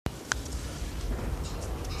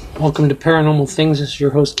Welcome to Paranormal Things. This is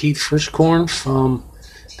your host Keith Frischkorn from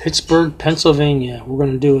Pittsburgh, Pennsylvania. We're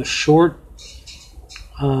going to do a short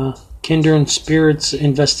Kindred Spirits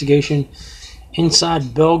investigation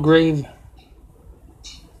inside Belgrave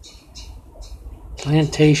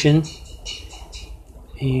Plantation,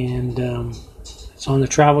 and it's on the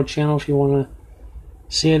Travel Channel if you want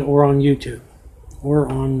to see it, or on YouTube, or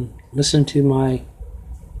listen to my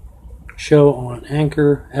show on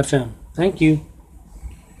Anchor FM. Thank you.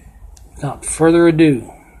 Without further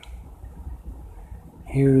ado,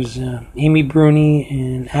 here's Amy Bruni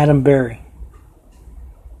and Adam Berry,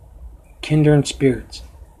 Kindred Spirits.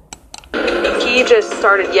 He just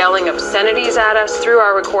started yelling obscenities at us through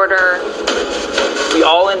our recorder. We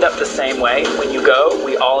all end up the same way. When you go,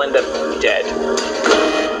 we all end up dead.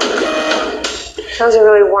 That was a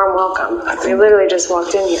really warm welcome. We literally just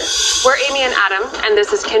walked in here. We're Amy and Adam, and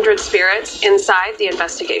this is Kindred Spirits inside the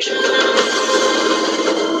investigation.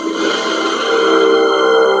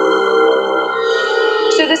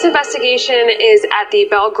 So this investigation is at the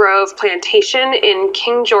Belgrove Plantation in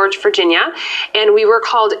King George, Virginia, and we were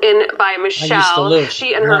called in by Michelle.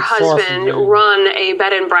 She and her husband run a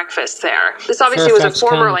bed and breakfast there. This obviously was a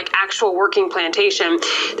former, actual working plantation.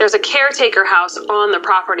 There's a caretaker house on the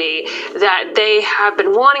property that they have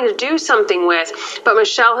been wanting to do something with, but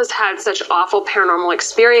Michelle has had such awful paranormal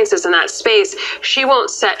experiences in that space, she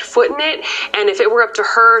won't set foot in it, and if it were up to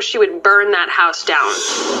her, she would burn that house down.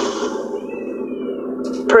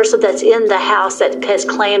 Person that's in the house that has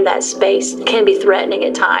claimed that space can be threatening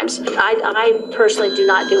at times. I personally do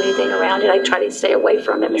not do anything around it. I try to stay away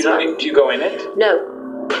from him as well. Do you go in it?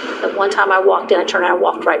 No. The one time I walked in, I turned around and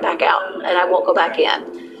walked right back out, and I won't go back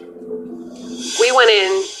in. We went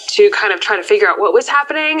in to kind of try to figure out what was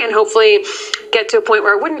happening and hopefully get to a point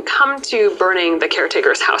where it wouldn't come to burning the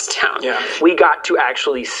caretaker's house down. Yeah. We got to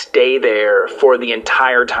actually stay there for the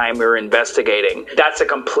entire time we were investigating. That's a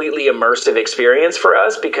completely immersive experience for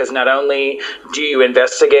us because not only do you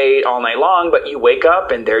investigate all night long, but you wake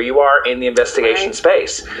up and there you are in the investigation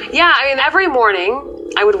space. Yeah, I mean, every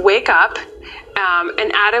morning I would wake up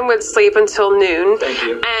and Adam would sleep until noon. Thank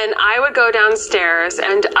you. And I would go downstairs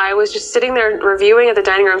and I was just sitting there reviewing at the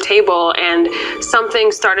dining room table and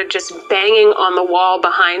something started just banging on the wall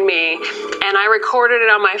behind me. And I recorded it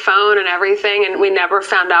on my phone and everything, and we never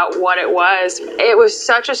found out what it was. It was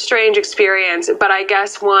such a strange experience, but I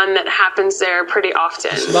guess one that happens there pretty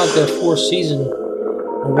often. It's about the fourth season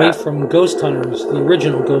away from Ghost Hunters, the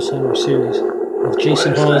original Ghost Hunter series with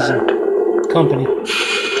Jason Hawes and company.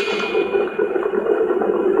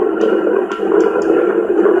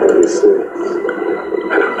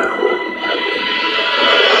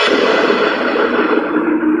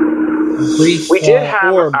 We did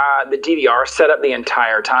have the DVR set up the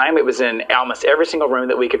entire time. It was in almost every single room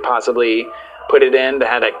that we could possibly put it in that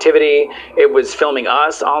had activity. It was filming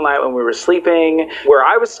us all night when we were sleeping. Where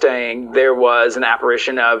I was staying, there was an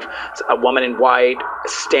apparition of a woman in white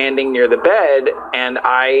standing near the bed, and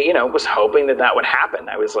I, was hoping that would happen.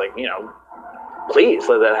 I was like, please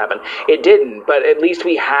let that happen. It didn't, but at least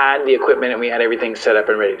we had the equipment and we had everything set up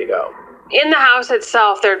and ready to go. In the house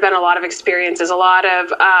itself, there had been a lot of experiences, a lot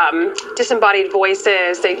of disembodied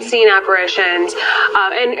voices. They'd seen apparitions.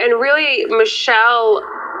 And really, Michelle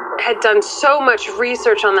had done so much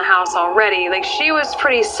research on the house already. She was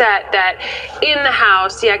pretty set that in the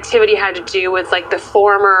house, the activity had to do with, the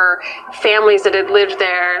former families that had lived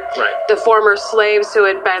there, right, the former slaves who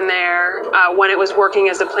had been there when it was working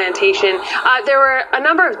as a plantation. There were a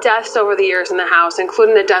number of deaths over the years in the house,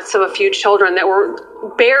 including the deaths of a few children that were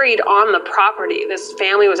buried on the property. This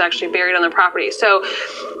family was actually buried on the property. So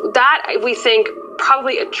that, we think,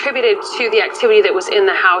 probably attributed to the activity that was in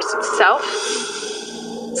the house itself.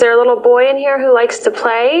 Is there a little boy in here who likes to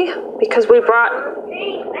play? Because we brought...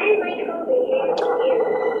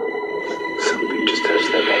 Something just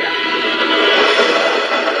touched that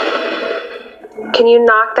bear. Can you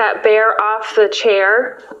knock that bear off the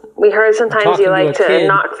chair? We heard sometimes you like to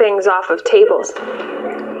knock things off of tables.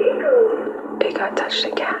 It got touched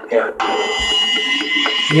again. Yeah.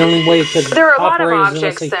 The only way it could there are a lot of operate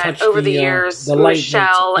objects that over the years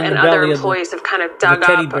Michelle and other employees have kind of dug up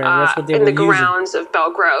in the grounds of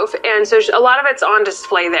Belgrove, and so a lot of it's on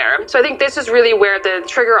display there. So I think this is really where the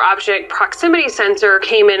trigger object proximity sensor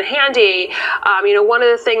came in handy. One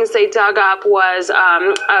of the things they dug up was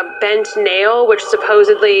a bent nail, which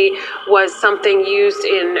supposedly was something used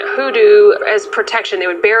in hoodoo as protection. They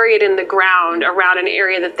would bury it in the ground around an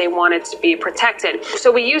area that they wanted to be protected.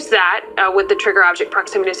 So we used that with the trigger object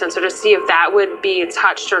proximity sensor to see if that would be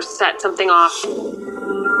touched or set something off.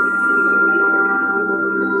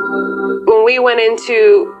 When we went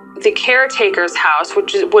into the caretaker's house,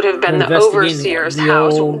 which would have been the overseer's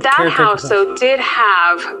house. That house, though, did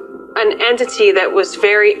have an entity that was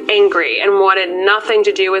very angry and wanted nothing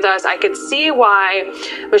to do with us. I could see why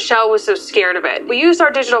Michelle was so scared of it. We used our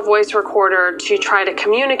digital voice recorder to try to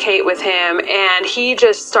communicate with him, and he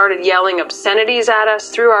just started yelling obscenities at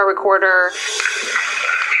us through our recorder.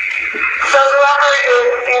 So whoever is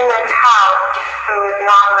in this house who is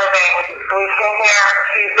non-living, we came here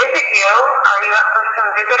to visit you. Are you up for some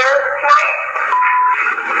visitors tonight?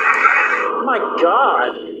 Oh my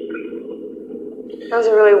God. That was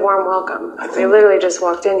a really warm welcome. They literally just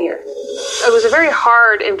walked in here. It was a very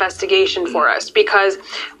hard investigation for us because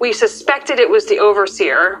we suspected it was the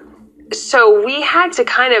overseer. So we had to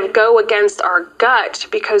kind of go against our gut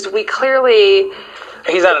because we clearly...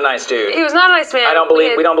 He's not a nice dude. He was not a nice man. We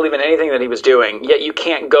don't believe in anything that he was doing, yet you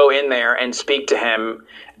can't go in there and speak to him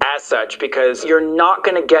as such because you're not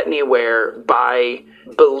going to get anywhere by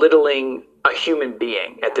belittling a human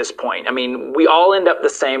being at this point. I mean, we all end up the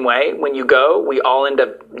same way. When you go, we all end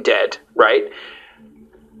up dead, right?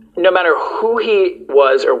 No matter who he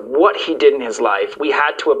was or what he did in his life, we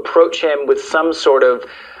had to approach him with some sort of...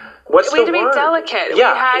 We had to be delicate.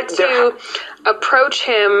 Yeah, we had to approach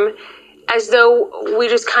him as though we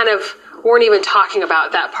just kind of weren't even talking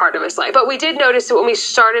about that part of his life. But we did notice that when we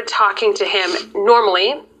started talking to him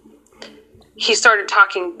normally, he started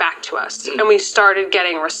talking back to us, and we started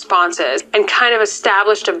getting responses and kind of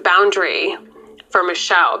established a boundary for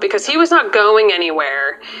Michelle because he was not going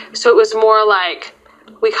anywhere. So it was more like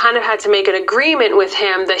we kind of had to make an agreement with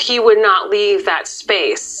him that he would not leave that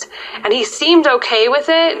space. And he seemed okay with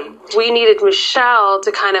it. We needed Michelle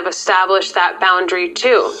to kind of establish that boundary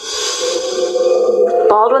too.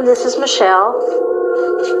 Baldwin, this is Michelle.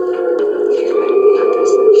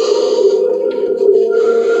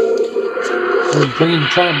 We're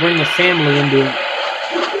trying to bring the family into it.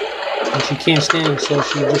 And she can't stand it, so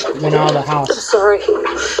she just went out of the house. Sorry.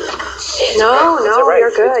 No, right.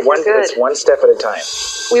 You're good. It's one step at a time.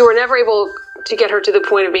 We were never able to get her to the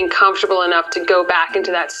point of being comfortable enough to go back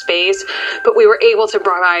into that space, but we were able to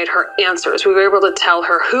provide her answers. We were able to tell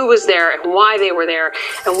her who was there and why they were there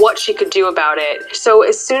and what she could do about it. So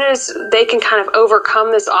as soon as they can kind of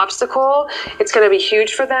overcome this obstacle, it's going to be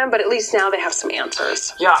huge for them, but at least now they have some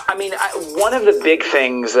answers. Yeah, I mean, one of the big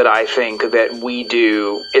things that I think that we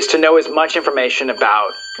do is to know as much information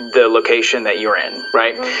about the location that you're in,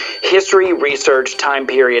 right? Mm-hmm. History, research, time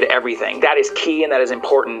period, everything. That is key and that is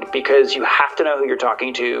important because you have to know who you're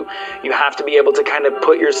talking to. You have to be able to kind of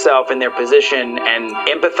put yourself in their position and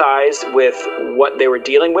empathize with what they were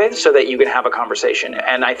dealing with so that you can have a conversation.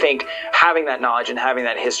 And I think having that knowledge and having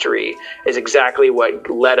that history is exactly what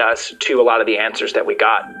led us to a lot of the answers that we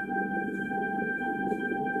got.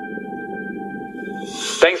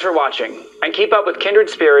 Thanks for watching, and keep up with Kindred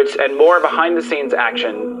Spirits and more behind-the-scenes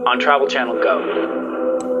action on Travel Channel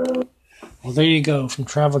Go. Well, there you go, from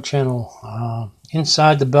Travel Channel.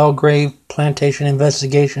 Inside the Belgrave Plantation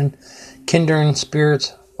Investigation, Kindred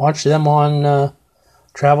Spirits. Watch them on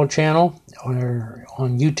Travel Channel or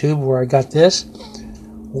on YouTube where I got this.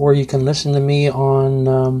 Or you can listen to me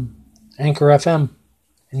on Anchor FM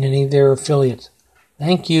and any of their affiliates.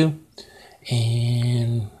 Thank you.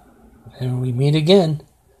 And when we meet again,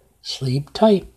 sleep tight.